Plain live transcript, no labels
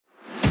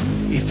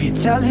If you're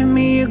telling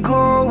me you're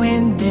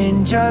going,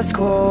 then just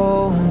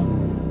go.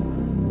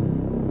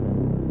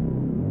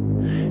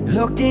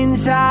 Looked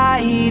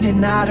inside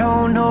and I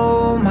don't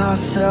know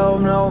myself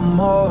no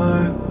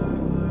more.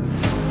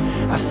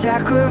 I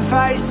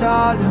sacrifice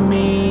all of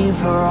me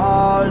for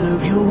all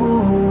of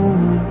you.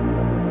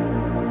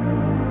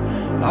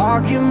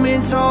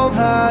 Arguments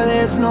over,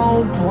 there's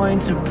no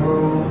point to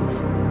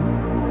prove.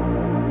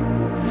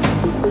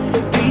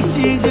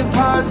 Pieces of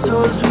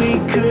puzzles we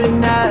could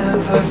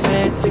never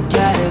fit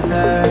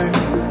together.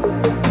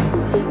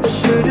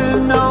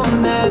 Should've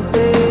known that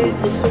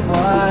this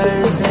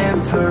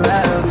wasn't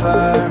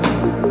forever.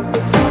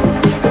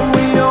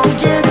 We don't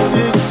get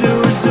to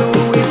choose who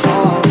we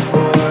fall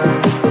for,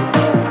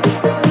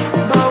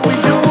 but we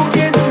do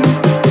get to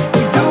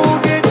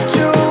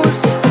choose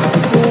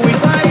who we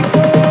fight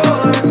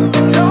for.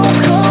 Don't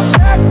come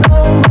back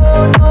no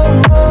more, no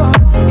more.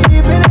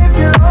 Even if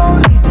you're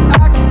lonely,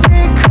 I can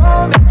see it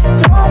coming.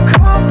 Don't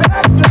come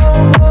back no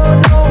more,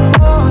 no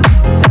more.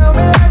 Tell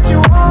me that you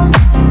want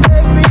me,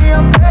 baby.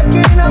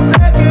 I'm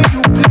begging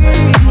you,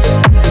 please.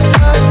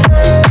 Just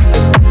let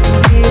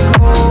me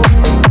go.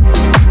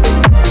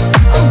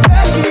 I'm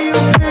begging you,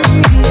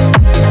 please.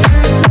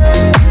 Just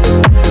let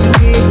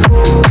me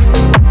go.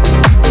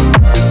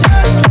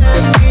 Just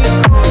let me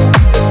go.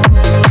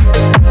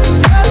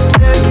 Just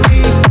let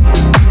me.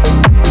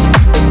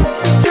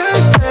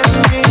 Just let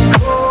me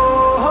go.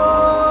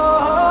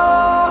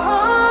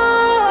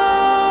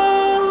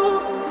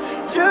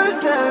 Just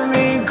let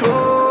me go.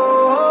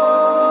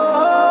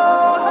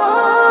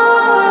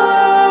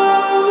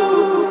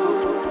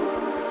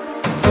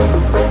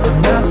 I'm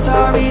not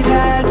sorry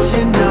that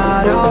you're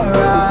not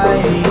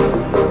alright.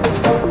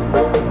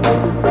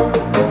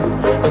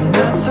 I'm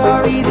not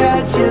sorry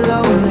that you're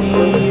lonely.